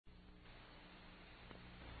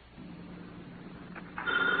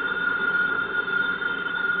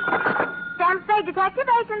Spade Detective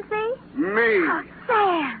Agency. Me. Oh,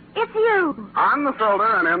 Sam, it's you. On the folder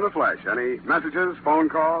and in the flesh. Any messages, phone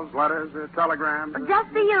calls, letters, telegrams?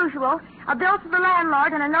 Just the usual. A bill to the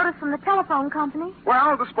landlord and a notice from the telephone company.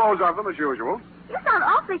 Well, dispose of them as usual. You sound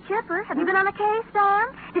awfully chipper. Have you been on a case, Sam?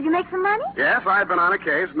 Did you make some money? Yes, I've been on a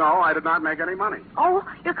case. No, I did not make any money. Oh,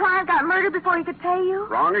 your client got murdered before he could pay you?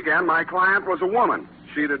 Wrong again. My client was a woman.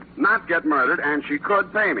 She did not get murdered, and she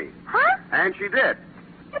could pay me. Huh? And she did.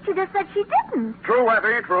 But you just said she didn't. True,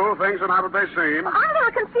 Effie, true. Things are not what they seem. Well, I'm a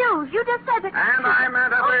little confused. You just said that... And I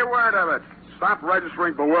meant every word of it. Stop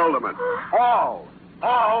registering bewilderment. All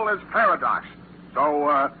is paradox.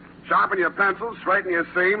 So, sharpen your pencils, straighten your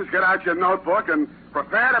seams, get out your notebook, and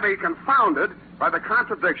prepare to be confounded by the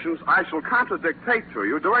contradictions I shall contradictate to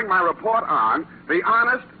you during my report on the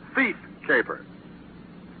honest thief caper.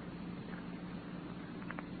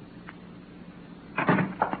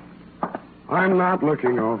 I'm not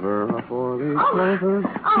looking over for the clover.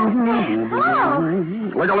 Hello.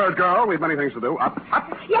 Look alert, girl. We've many things to do. Up.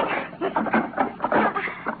 Yes.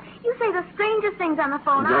 You say the strangest things on the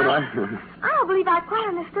phone. Don't I? I don't believe I quite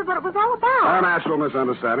understood what it was all about. A natural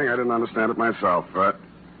misunderstanding. I didn't understand it myself.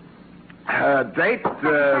 Date?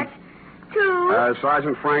 To...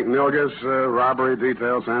 Sergeant Frank Nilgus, robbery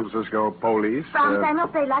detail, San Francisco Police. From Samuel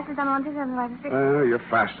Spade, license on 127. You're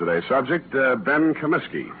fast today. Subject, Ben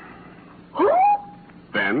Comiskey. Who?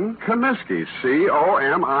 Ben Comiskey. Comiski.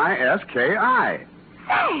 Sam, I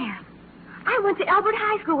went to Albert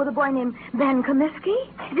High School with a boy named Ben Comiskey.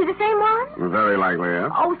 Is he the same one? Very likely, yeah.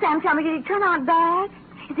 Oh, Sam, tell me, did he turn out bad?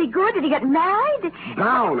 Is he good? Did he get married?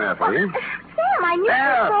 Down, Effie. Sam, I knew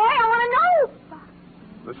this boy. I want to know.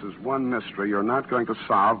 This is one mystery you're not going to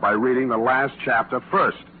solve by reading the last chapter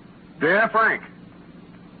first. Dear Frank,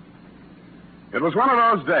 it was one of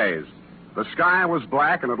those days. The sky was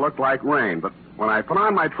black and it looked like rain, but when I put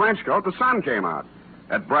on my trench coat, the sun came out.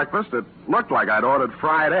 At breakfast, it looked like I'd ordered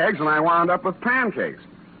fried eggs, and I wound up with pancakes.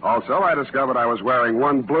 Also, I discovered I was wearing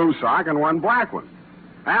one blue sock and one black one.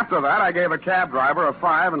 After that, I gave a cab driver a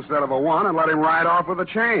 5 instead of a 1 and let him ride off with the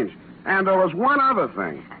change. And there was one other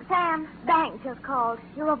thing. Sam, bank just called.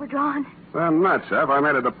 You're overdrawn. They're nuts, Ev. I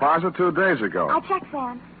made a deposit 2 days ago. I checked,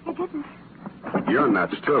 Sam. You didn't. You're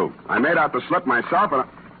nuts, too. I made out the slip myself, and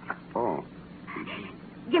Oh.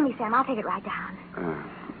 Give me, Sam. I'll take it right down.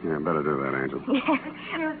 Yeah, better do that, Angel. Yes.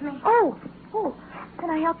 Excuse me. Oh. Can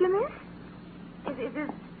I help you, miss? Is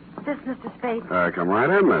this Mr. Spade? Come right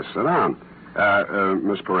in, miss. Sit down.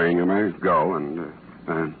 Miss Perrine, you may go and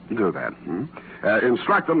do that.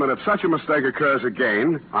 Instruct them that if such a mistake occurs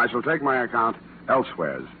again, I shall take my account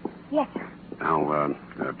elsewhere. Yes, sir. Now,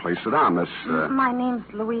 please sit down, Miss... My name's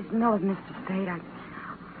Louise Miller, Mr. Spade.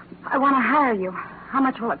 I want to hire you. How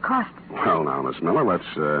much will it cost? Well, now, Miss Miller, let's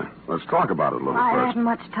talk about it a little I first. haven't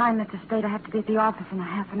much time, Mr. Spade. I have to be at the office in a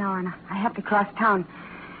half an hour, and I have to cross town.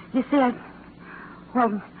 You see,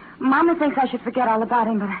 Well, Mama thinks I should forget all about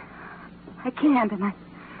him, but I can't, and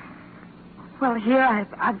Well, here,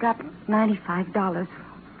 I've got $95.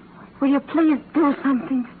 Will you please do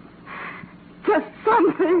something? Just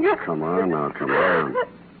something. Come on, now, come on.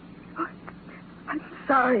 I'm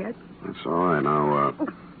sorry. That's all right. Now,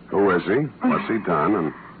 who is he? What's he done?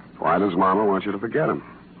 And why does Mama want you to forget him?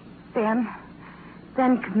 Ben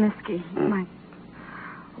Comiskey.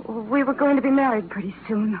 We were going to be married pretty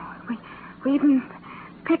soon. We even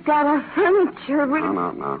picked out our furniture.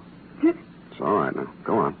 No. It's all right now.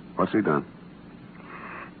 Go on. What's he done?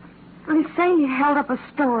 They say he held up a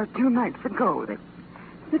store 2 nights ago.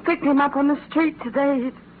 They picked him up on the street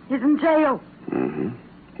today. He's in jail. Mm-hmm.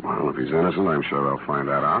 Well, if he's innocent, I'm sure they'll find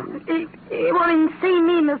that out. He won't even see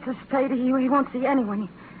me, Mr. Spade. He won't see anyone.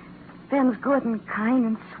 Ben's good and kind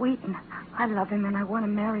and sweet, and I love him, and I want to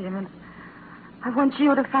marry him, and I want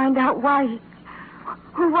you to find out why,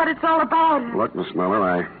 what it's all about. Look, Miss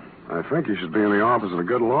Miller, I think you should be in the office of a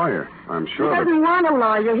good lawyer. I'm sure He doesn't want a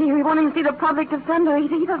lawyer. He won't even see the public defender.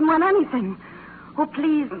 He doesn't want anything. Oh,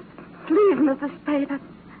 please, Mr. Spade,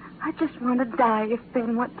 I just want to die if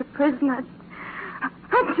Ben went to prison.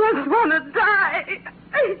 I just want to die.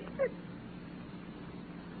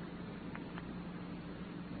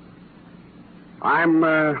 I'm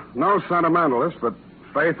no sentimentalist, but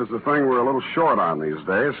faith is the thing we're a little short on these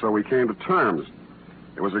days, so we came to terms.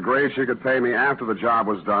 It was agreed she could pay me after the job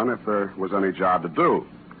was done if there was any job to do.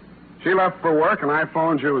 She left for work, and I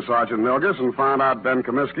phoned you, Sergeant Nilgus, and found out Ben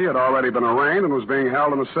Comiskey had already been arraigned and was being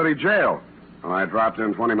held in the city jail. When I dropped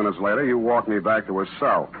in 20 minutes later, you walked me back to his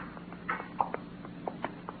cell.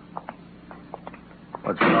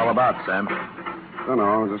 What's it all about, Sam? Don't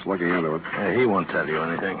know. Just looking into it. He won't tell you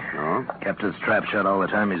anything. No? Kept his trap shut all the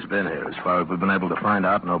time he's been here. As far as we've been able to find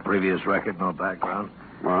out, no previous record, no background.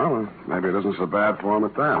 Well, maybe it isn't so bad for him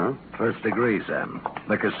at that, huh? First degree, Sam.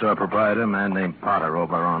 Liquor store proprietor, a man named Potter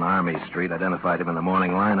over on Army Street, identified him in the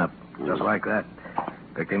morning lineup. Just like that.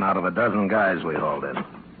 Picked him out of a dozen guys we hauled in.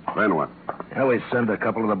 Then what? Yeah, we send a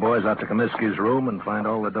couple of the boys out to Comiskey's room and find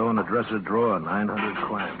all the dough in the dresser drawer, 900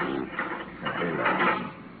 clams. Here that is.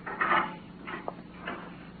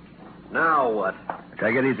 Now what?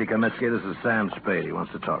 Take it easy, Comiskey. This is Sam Spade. He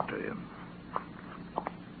wants to talk to you.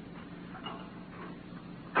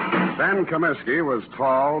 Ben Comiskey was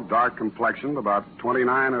tall, dark-complexioned, about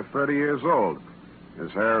 29 or 30 years old.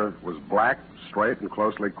 His hair was black, straight, and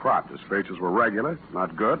closely cropped. His features were regular,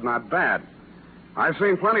 not good, not bad. I've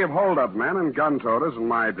seen plenty of hold-up men and gun-toters in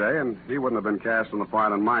my day, and he wouldn't have been cast in the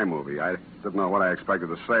part in my movie. I didn't know what I expected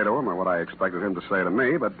to say to him or what I expected him to say to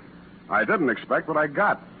me, but I didn't expect what I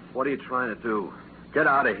got. What are you trying to do? Get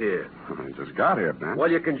out of here. I just got here, Ben.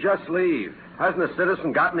 Well, you can just leave. Hasn't a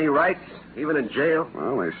citizen got any rights, even in jail?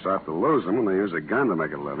 Well, they start to lose them when they use a gun to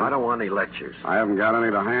make a living. I don't want any lectures. I haven't got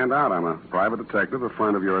any to hand out. I'm a private detective. A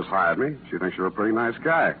friend of yours hired me. She thinks you're a pretty nice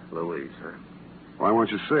guy. Louise, huh? Why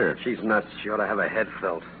won't you see her? She's nuts. She ought to have a head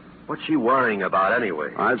felt. What's she worrying about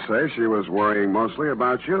anyway? I'd say she was worrying mostly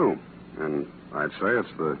about you. And I'd say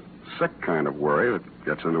it's the sick kind of worry that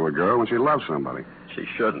gets into a girl when she loves somebody. She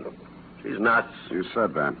shouldn't. She's nuts. You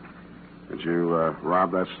said that. Did you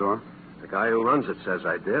rob that store? The guy who runs it says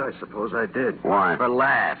I did. I suppose I did. Why? For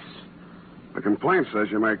laughs. The complaint says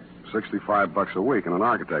you make $65 a week in an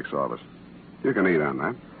architect's office. You can eat on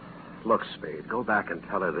that. Look, Spade, go back and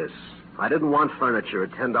tell her this. I didn't want furniture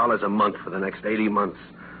at $10 a month for the next 80 months.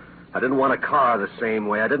 I didn't want a car the same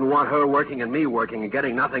way. I didn't want her working and me working and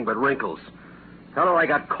getting nothing but wrinkles. Tell her I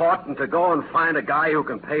got caught and to go and find a guy who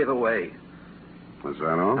can pay the way. Is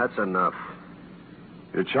that all? That's enough.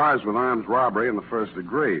 You're charged with armed robbery in the first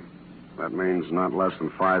degree. That means not less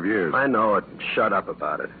than 5 years. I know it. Shut up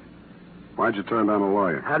about it. Why'd you turn down a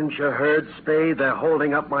lawyer? Hadn't you heard, Spade? They're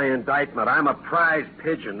holding up my indictment. I'm a prize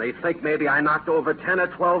pigeon. They think maybe I knocked over 10 or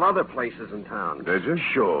 12 other places in town. Did you?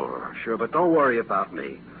 Sure, but don't worry about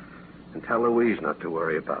me. And tell Louise not to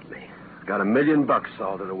worry about me. I've got $1 million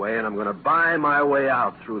salted away, and I'm going to buy my way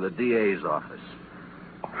out through the DA's office.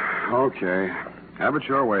 Okay. Have it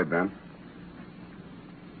your way, Ben.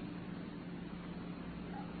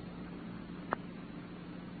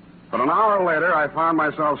 But an hour later, I found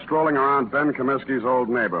myself strolling around Ben Comiskey's old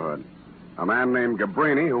neighborhood. A man named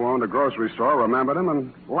Gabrini, who owned a grocery store, remembered him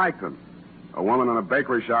and liked him. A woman in a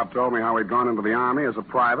bakery shop told me how he'd gone into the Army as a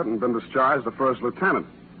private and been discharged a first lieutenant.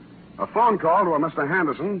 A phone call to a Mr.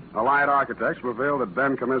 Henderson, Allied Architects, revealed that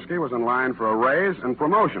Ben Comiskey was in line for a raise and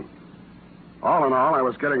promotion. All in all, I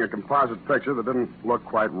was getting a composite picture that didn't look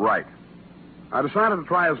quite right. I decided to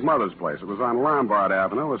try his mother's place. It was on Lombard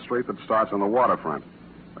Avenue, a street that starts on the waterfront.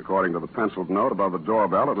 According to the penciled note above the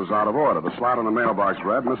doorbell, it was out of order. The slot on the mailbox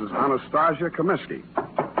read, Mrs. Anastasia Comiskey.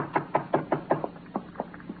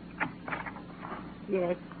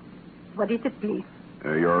 Yes. What is it, please?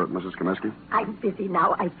 You're Mrs. Comiskey? I'm busy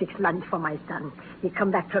now. I fix lunch for my son. He come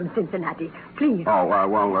back from Cincinnati. Please. Oh,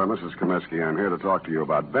 Mrs. Comiskey, I'm here to talk to you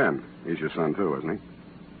about Ben. He's your son, too, isn't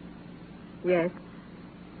he? Yes.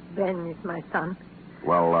 Ben is my son.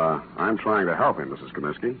 Well, I'm trying to help him, Mrs.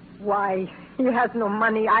 Comiskey. Why? He has no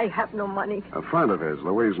money. I have no money. A friend of his,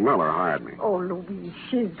 Louise Miller, hired me. Oh, Louise,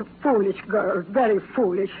 she's a foolish girl. Very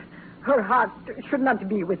foolish. Her heart should not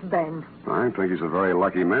be with Ben. I think he's a very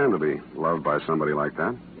lucky man to be loved by somebody like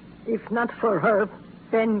that. If not for her,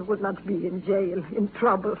 Ben would not be in jail, in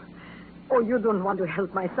trouble. Oh, you don't want to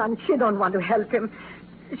help my son. She don't want to help him.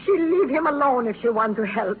 She'll leave him alone if she want to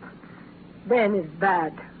help. Ben is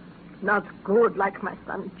bad. Not good like my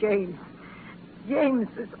son, James. James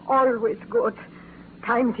is always good.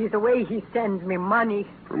 Times he's away, he sends me money.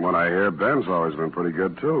 From what I hear, Ben's always been pretty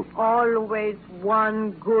good, too. Always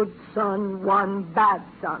one good son, one bad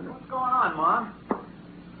son. What's going on, Mom?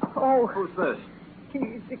 Oh. Who's this?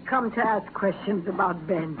 He's come to ask questions about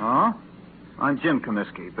Ben. Huh? I'm Jim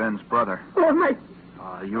Comiskey, Ben's brother. Oh, my...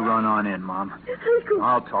 You run on in, Mom.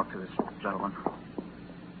 I'll talk to this gentleman.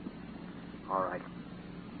 All right.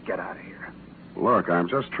 Get out of here. Look, I'm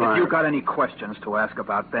just trying... If you've got any questions to ask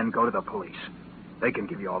about Ben, go to the police. They can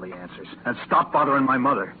give you all the answers. And stop bothering my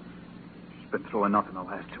mother. She's been through enough in the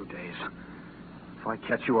last 2 days. If I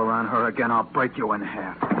catch you around her again, I'll break you in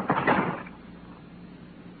half.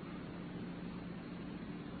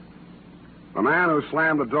 The man who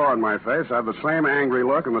slammed the door in my face had the same angry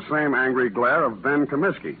look and the same angry glare of Ben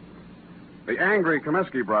Comiskey. The angry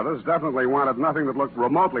Comiskey brothers definitely wanted nothing that looked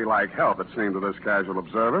remotely like help, it seemed to this casual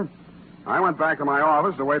observer. I went back to my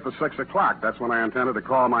office to wait for 6 o'clock. That's when I intended to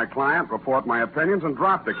call my client, report my opinions, and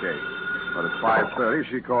drop the case. But at 5:30,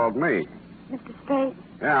 she called me. Mr. Spade,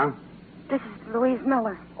 Yeah? this is Louise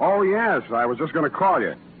Miller. Oh, yes. I was just going to call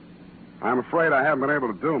you. I'm afraid I haven't been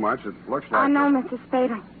able to do much. It looks like... I know, Mr.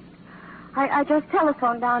 Spade. I just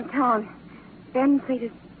telephoned downtown. Ben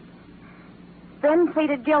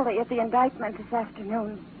pleaded guilty at the indictment this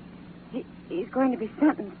afternoon. He's going to be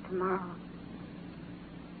sentenced tomorrow.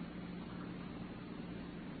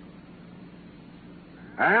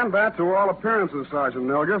 And that, to all appearances, Sergeant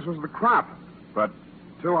Milgis, was the crop. But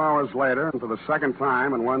 2 hours later, and for the second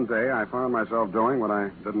time in one day, I found myself doing what I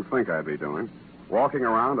didn't think I'd be doing. Walking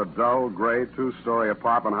around a dull, gray, 2-story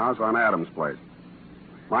apartment house on Adams Place.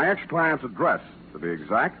 My ex-client's address, to be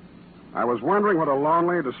exact. I was wondering what a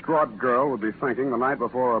lonely, distraught girl would be thinking the night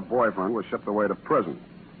before her boyfriend was shipped away to prison.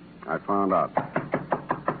 I found out.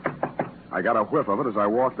 I got a whiff of it as I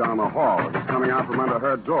walked down the hall. It was coming out from under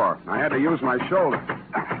her door. I had to use my shoulder.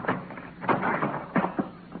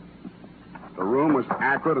 The room was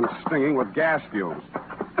acrid and stinging with gas fumes.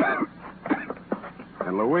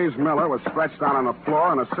 And Louise Miller was stretched out on the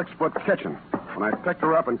floor in a 6-foot kitchen. When I picked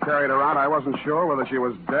her up and carried her out, I wasn't sure whether she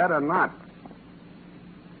was dead or not.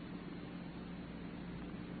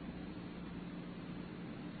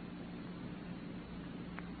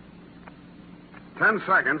 Ten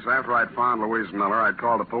seconds after I'd found Louise Miller, I'd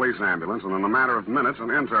called a police ambulance, and in a matter of minutes,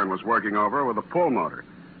 an intern was working over her with a pull motor.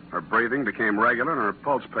 Her breathing became regular, and her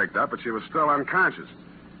pulse picked up, but she was still unconscious.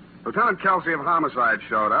 Lieutenant Kelsey of Homicide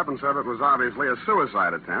showed up and said it was obviously a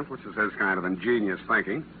suicide attempt, which is his kind of ingenious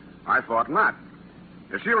thinking. I thought not.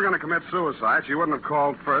 If she were going to commit suicide, she wouldn't have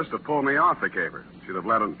called first to pull me off the caper. She'd have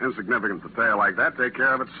let an insignificant detail like that take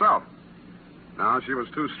care of itself. No, she was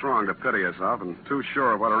too strong to pity herself and too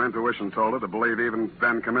sure of what her intuition told her to believe even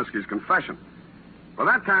Ben Comiskey's confession. With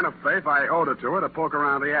that kind of faith, I owed it to her to poke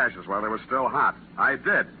around the ashes while they were still hot. I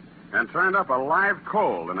did, and turned up a live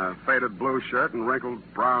coal in a faded blue shirt and wrinkled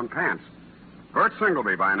brown pants. Bert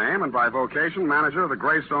Singleby by name and by vocation, manager of the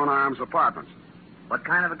Greystone Arms Apartments. What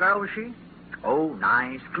kind of a girl was she? Oh,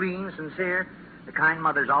 nice, clean, sincere. The kind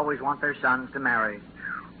mothers always want their sons to marry.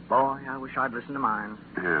 Boy, I wish I'd listened to mine.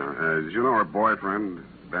 Yeah, did you know her boyfriend,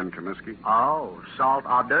 Ben Comiskey? Oh, salt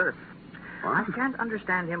hors d'oeuvre. What? I can't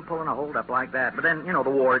understand him pulling a hold-up like that. But then, the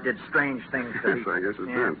war did strange things to Yes, I guess it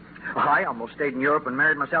did. I almost stayed in Europe and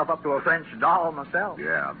married myself up to a French doll myself.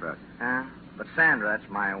 Yeah, I bet. But Sandra,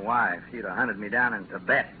 that's my wife. She'd have hunted me down in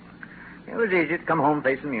Tibet. It was easy to come home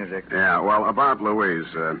facing music. Yeah, well, about Louise,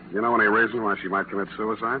 you know any reason why she might commit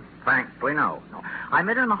suicide? Frankly, no. I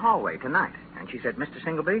met her in the hallway tonight, and she said, Mr.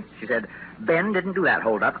 Singleby, she said, Ben didn't do that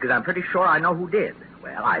hold-up because I'm pretty sure I know who did.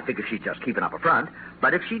 Well, I figure she's just keeping up a front.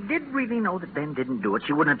 But if she did really know that Ben didn't do it,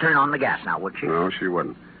 she wouldn't have turned on the gas now, would she? No, she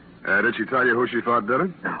wouldn't. Did she tell you who she thought did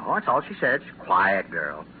it? No, that's all she said. She's a quiet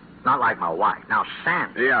girl. Not like my wife. Now,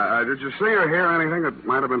 Sandra. Yeah, did you see or hear anything that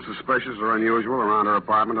might have been suspicious or unusual around her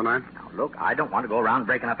apartment tonight? Now, look, I don't want to go around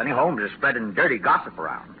breaking up any homes or spreading dirty gossip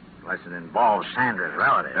around. Unless it involves Sandra's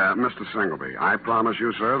relatives. Mr. Singleby, I promise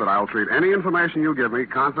you, sir, that I'll treat any information you give me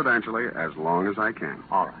confidentially as long as I can.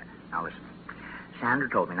 All right. Now, listen. Sandra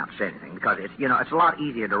told me not to say anything because it's a lot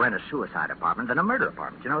easier to rent a suicide apartment than a murder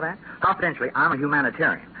apartment. You know that? Confidentially, I'm a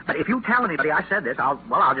humanitarian. But if you tell anybody I said this, I'll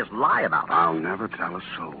just lie about it. I'll never tell a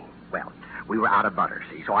soul. Well, we were out of butter,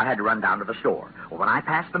 see, so I had to run down to the store. Well, when I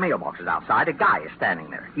passed the mailboxes outside, a guy is standing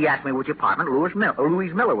there. He asked me which apartment Louise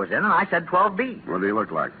Miller was in, and I said 12B. What do he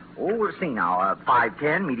look like? Oh, let's see now.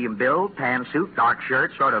 5'10", medium build, tan suit, dark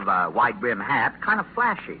shirt, sort of wide brim hat, kind of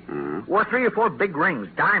flashy. Mm-hmm. Wore 3 or 4 big rings,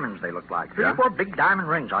 diamonds they looked like. 3 or 4 big diamond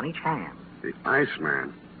rings on each hand. The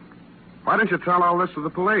Iceman. Why didn't you tell all this to the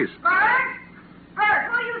police? Bert, who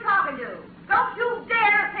are you talking to? Don't you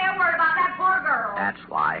dare say a word about that poor girl. That's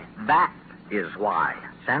why. That is why.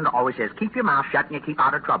 Sandra always says, keep your mouth shut and you keep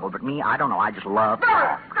out of trouble. But me, I don't know. I just love...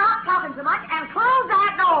 Bert, stop talking so much and close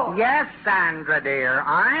that door. Yes, Sandra, dear.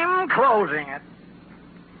 I'm closing it.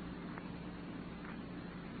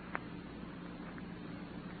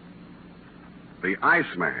 The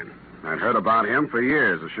Iceman. I'd heard about him for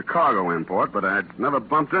years, a Chicago import, but I'd never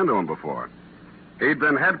bumped into him before. He'd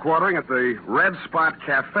been headquartering at the Red Spot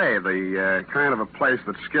Cafe, the kind of a place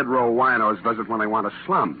that Skid Row winos visit when they want to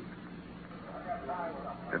slum.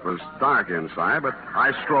 It was dark inside, but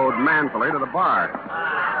I strode manfully to the bar.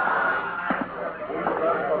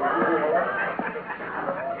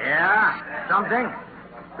 Yeah, something?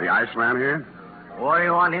 The Iceman here? What do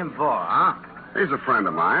you want him for, huh? He's a friend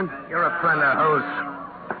of mine. You're a friend of whose?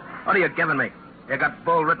 What are you giving me? You got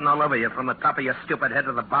bull written all over you from the top of your stupid head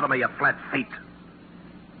to the bottom of your flat feet.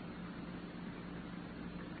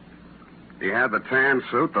 He had the tan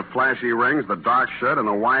suit, the flashy rings, the dark shirt, and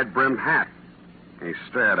the wide-brimmed hat. He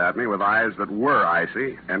stared at me with eyes that were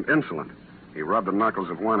icy and insolent. He rubbed the knuckles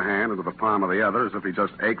of one hand into the palm of the other as if he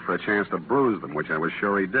just ached for a chance to bruise them, which I was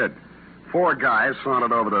sure he did. 4 guys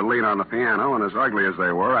sauntered over to lean on the piano, and as ugly as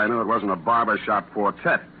they were, I knew it wasn't a barbershop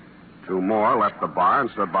quartet. 2 more left the bar and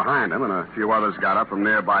stood behind him, and a few others got up from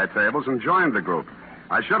nearby tables and joined the group.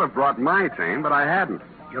 I should have brought my team, but I hadn't.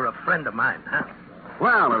 You're a friend of mine, huh?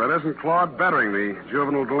 Well, if it isn't Claude Bettering, the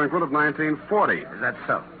juvenile delinquent of 1940. Is that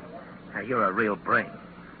so? Now, you're a real brain.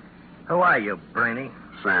 Who are you, Brainy?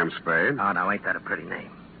 Sam Spade. Oh, now, ain't that a pretty name?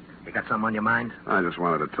 You got something on your mind? I just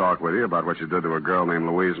wanted to talk with you about what you did to a girl named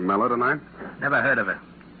Louise Miller tonight. Never heard of her.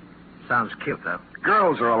 Sounds cute, though.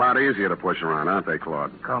 Girls are a lot easier to push around, aren't they,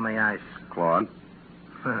 Claude? Call me Ice. Claude?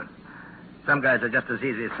 Some guys are just as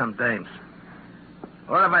easy as some dames.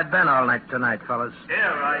 Where have I been all night tonight, fellas? Here,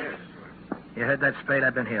 Ice. You heard that, Spade?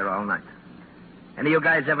 I've been here all night. Any of you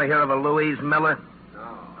guys ever hear of a Louise Miller?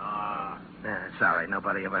 No. Sorry,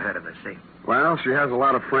 nobody ever heard of her, see? Well, she has a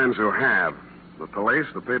lot of friends who have. The police,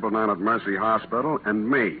 the people down at Mercy Hospital, and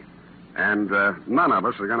me. And none of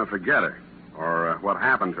us are going to forget her, or what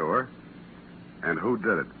happened to her, and who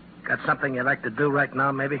did it. Got something you'd like to do right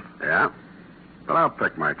now, maybe? Yeah, but I'll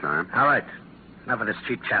pick my time. All right. Enough of this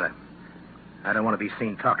cheap chatter. I don't want to be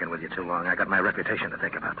seen talking with you too long. I got my reputation to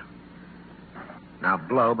think about. Now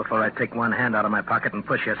blow before I take one hand out of my pocket and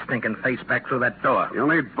push your stinking face back through that door. You'll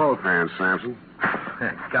need both hands, Samson.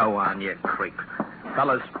 Go on, you creep.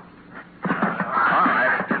 Fellas. All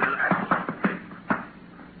right.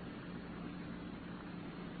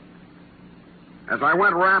 As I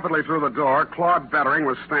went rapidly through the door, Claude Bettering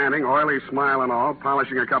was standing, oily smile and all,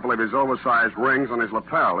 polishing a couple of his oversized rings on his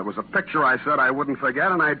lapel. It was a picture I said I wouldn't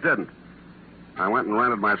forget, and I didn't. I went and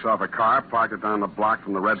rented myself a car, parked it down the block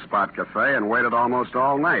from the Red Spot Cafe, and waited almost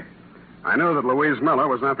all night. I knew that Louise Miller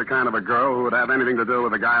was not the kind of a girl who would have anything to do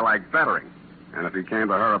with a guy like Bettering. And if he came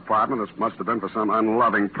to her apartment, this must have been for some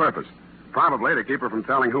unloving purpose. Probably to keep her from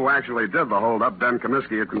telling who actually did the holdup Ben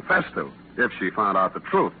Comiskey had confessed to, if she found out the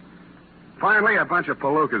truth. Finally, a bunch of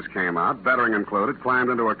palookas came out, Bettering included, climbed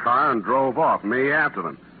into a car and drove off, me after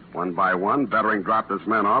them. One by one, Bettering dropped his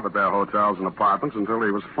men off at their hotels and apartments until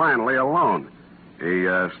he was finally alone. He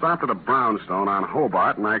stopped at a brownstone on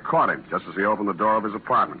Hobart, and I caught him just as he opened the door of his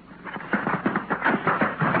apartment.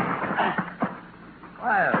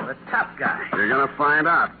 Well, the tough guy. You're going to find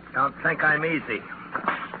out. Don't think I'm easy.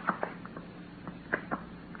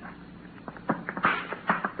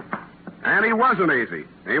 And he wasn't easy.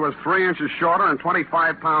 He was 3 inches shorter and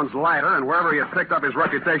 25 pounds lighter, and wherever he had picked up his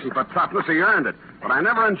reputation for toughness, he earned it. But I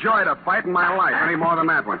never enjoyed a fight in my life any more than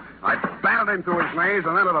that one. I battered him to his knees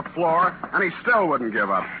and then to the floor, and he still wouldn't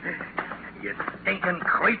give up. You stinking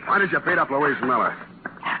creep. Why did you beat up Louise Miller?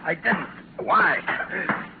 I didn't. Why?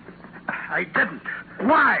 I didn't.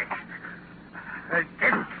 Why? I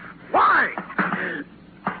didn't. Why?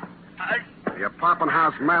 Your Poppin'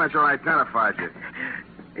 House manager identified you.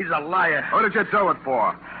 He's a liar. Who did you do it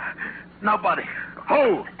for? Nobody.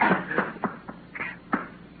 Who?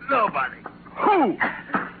 Nobody. Who?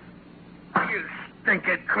 You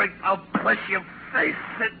stinking creep. I'll push your face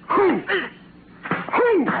in. Who?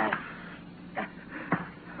 Who?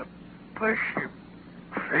 Push your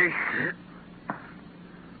face in.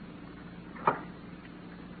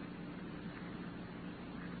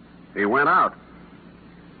 He went out.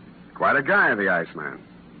 Quite a guy, the Iceman.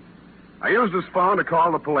 I used his phone to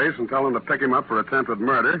call the police and tell them to pick him up for attempted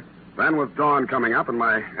murder. Then, with dawn coming up and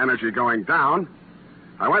my energy going down,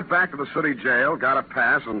 I went back to the city jail, got a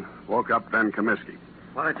pass, and woke up Ben Comiskey.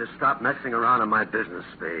 Why don't you stop messing around in my business,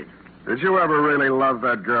 Spade? Did you ever really love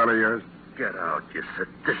that girl of yours? Get out, you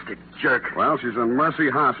sadistic jerk. Well, she's in Mercy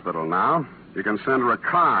Hospital now. You can send her a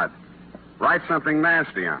card. Write something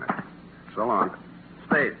nasty on it. So long.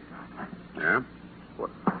 Spade, Yeah?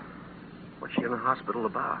 what's she in the hospital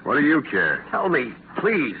about? What do you care? Tell me,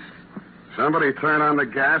 please. Somebody turned on the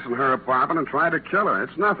gas in her apartment and tried to kill her.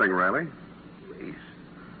 It's nothing, really. Please.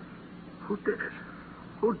 Who did it?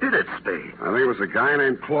 Who did it, Spade? I think it was a guy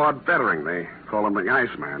named Claude Bettering. They call him the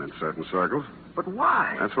Iceman in certain circles. But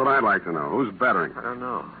why? That's what I'd like to know. Who's Bettering? I don't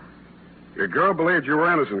know. Your girl believed you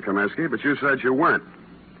were innocent, Comiskey, but you said you weren't.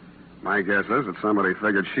 My guess is that somebody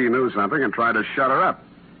figured she knew something and tried to shut her up.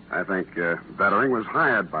 I think Bettering was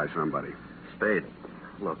hired by somebody. Spade,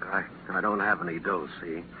 look, I don't have any dough,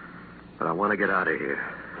 see? But I want to get out of here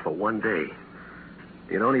for one day.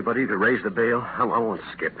 Do you know anybody who could raise the bail? I won't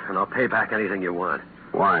skip, and I'll pay back anything you want.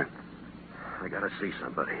 Why? I got to see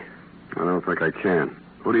somebody. I don't think I can.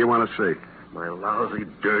 Who do you want to see? My lousy,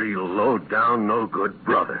 dirty, low-down, no-good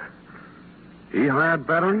brother. He hired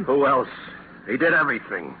veteran? Who else? He did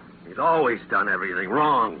everything. He's always done everything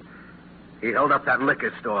wrong. He held up that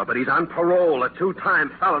liquor store, but he's on parole, a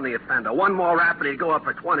 2-time felony offender. One more rap and he'd go up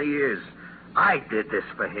for 20 years. I did this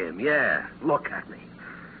for him, yeah. Look at me.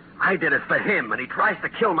 I did it for him, and he tries to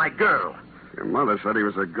kill my girl. Your mother said he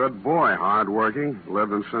was a good boy, hard-working,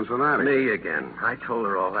 lived in Cincinnati. Me again. I told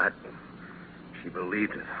her all that. She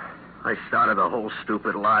believed it. I started the whole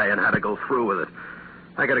stupid lie and had to go through with it.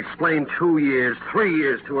 I could explain 2 years, 3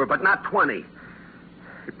 years to her, but not 20.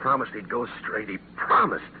 He promised he'd go straight. He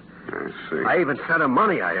promised. I see. I even sent him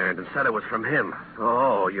money I earned and said it was from him.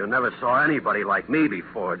 Oh, you never saw anybody like me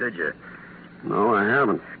before, did you? No, I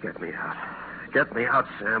haven't. Get me out. Get me out,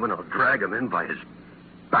 Sam, and I'll drag him in by his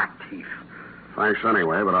back teeth. Thanks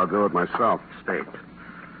anyway, but I'll do it myself. Spade,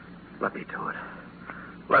 let me do it.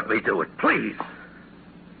 Let me do it, please.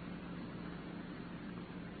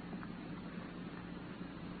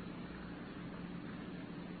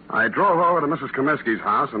 I drove over to Mrs. Comiskey's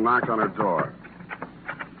house and knocked on her door.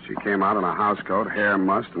 She came out in a housecoat, hair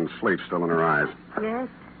mussed, and sleep still in her eyes. Yes?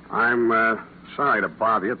 I'm sorry to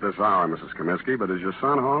bother you at this hour, Mrs. Comiskey, but is your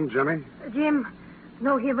son home, Jimmy? Jim,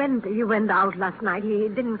 no, he went out last night. He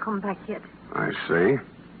didn't come back yet. I see.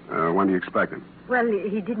 When do you expect him? Well,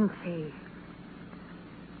 he didn't say.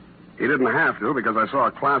 He didn't have to because I saw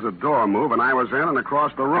a closet door move and I was in and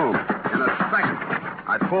across the room. In a second,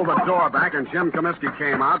 I pulled the door back and Jim Comiskey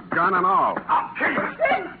came out, gun and all. I'll kill you.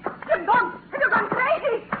 Jim, don't. You're gone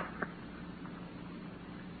crazy.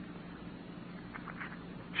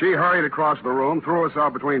 She hurried across the room, threw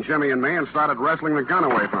herself between Jimmy and me, and started wrestling the gun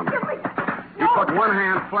away from me. He put one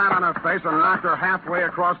hand flat on her face and knocked her halfway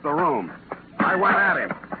across the room. I went at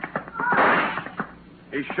him.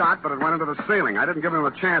 He shot, but it went into the ceiling. I didn't give him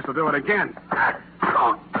a chance to do it again.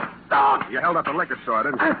 You held up the liquor store,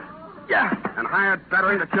 didn't you? Yeah. And hired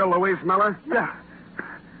veteran to kill Louise Miller? Yeah.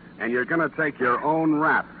 And you're going to take your own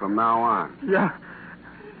rap from now on? Yeah.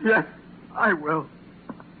 Yes, I will.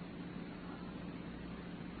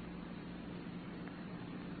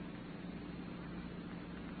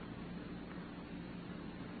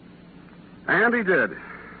 And he did.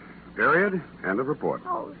 Period. End of report.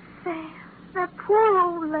 Oh, Sam, that poor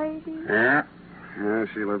old lady. Yeah. Yeah,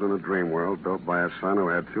 she lived in a dream world built by a son who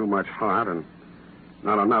had too much heart and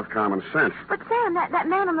not enough common sense. But, Sam, that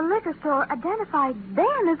man in the liquor store identified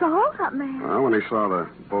Ben as the hold-up man. Well, when he saw the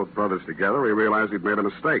both brothers together, he realized he'd made a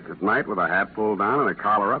mistake. At night, with a hat pulled down and a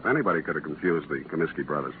collar up, anybody could have confused the Comiskey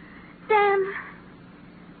brothers. Sam,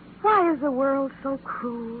 why is the world so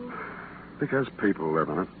cruel? Because people live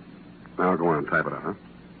in it. Now, go on, type it up, huh?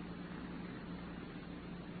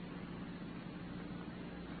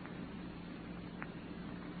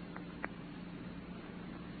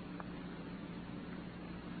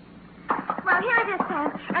 Well, here it is,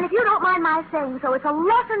 Sam. And if you don't mind my saying so, it's a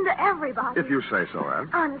lesson to everybody. If you say so, Ed.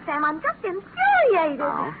 Sam, I'm just infuriated.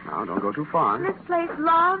 Now, don't go too far. Misplaced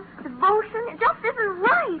love, devotion, it just isn't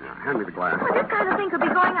right. Now, hand me the glass. Well, this kind of thing could be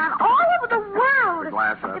going on all over the world. The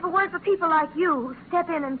glass, Ed. If it weren't for people like you who step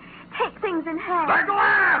in and take things in hand. The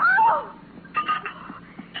glass! Oh!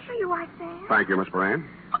 Here you are, Sam. Thank you, Miss Brain.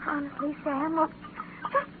 Honestly, Sam, look,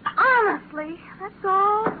 just honestly, that's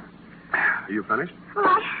all. Are you finished?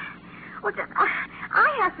 Well,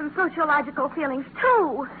 I have some sociological feelings,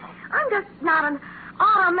 too. I'm just not an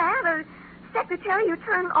automat or secretary you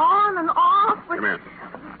turn on and off with... Come here.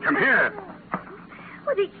 Come here.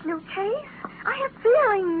 With each new case, I have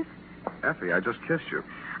feelings. Effie, I just kissed you.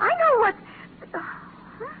 I know what...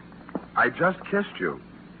 I just kissed you.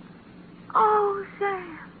 Oh,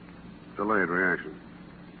 Sam. Delayed reaction.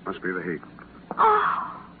 Must be the heat.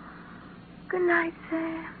 Oh. Good night,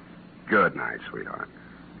 Sam. Good night, sweetheart.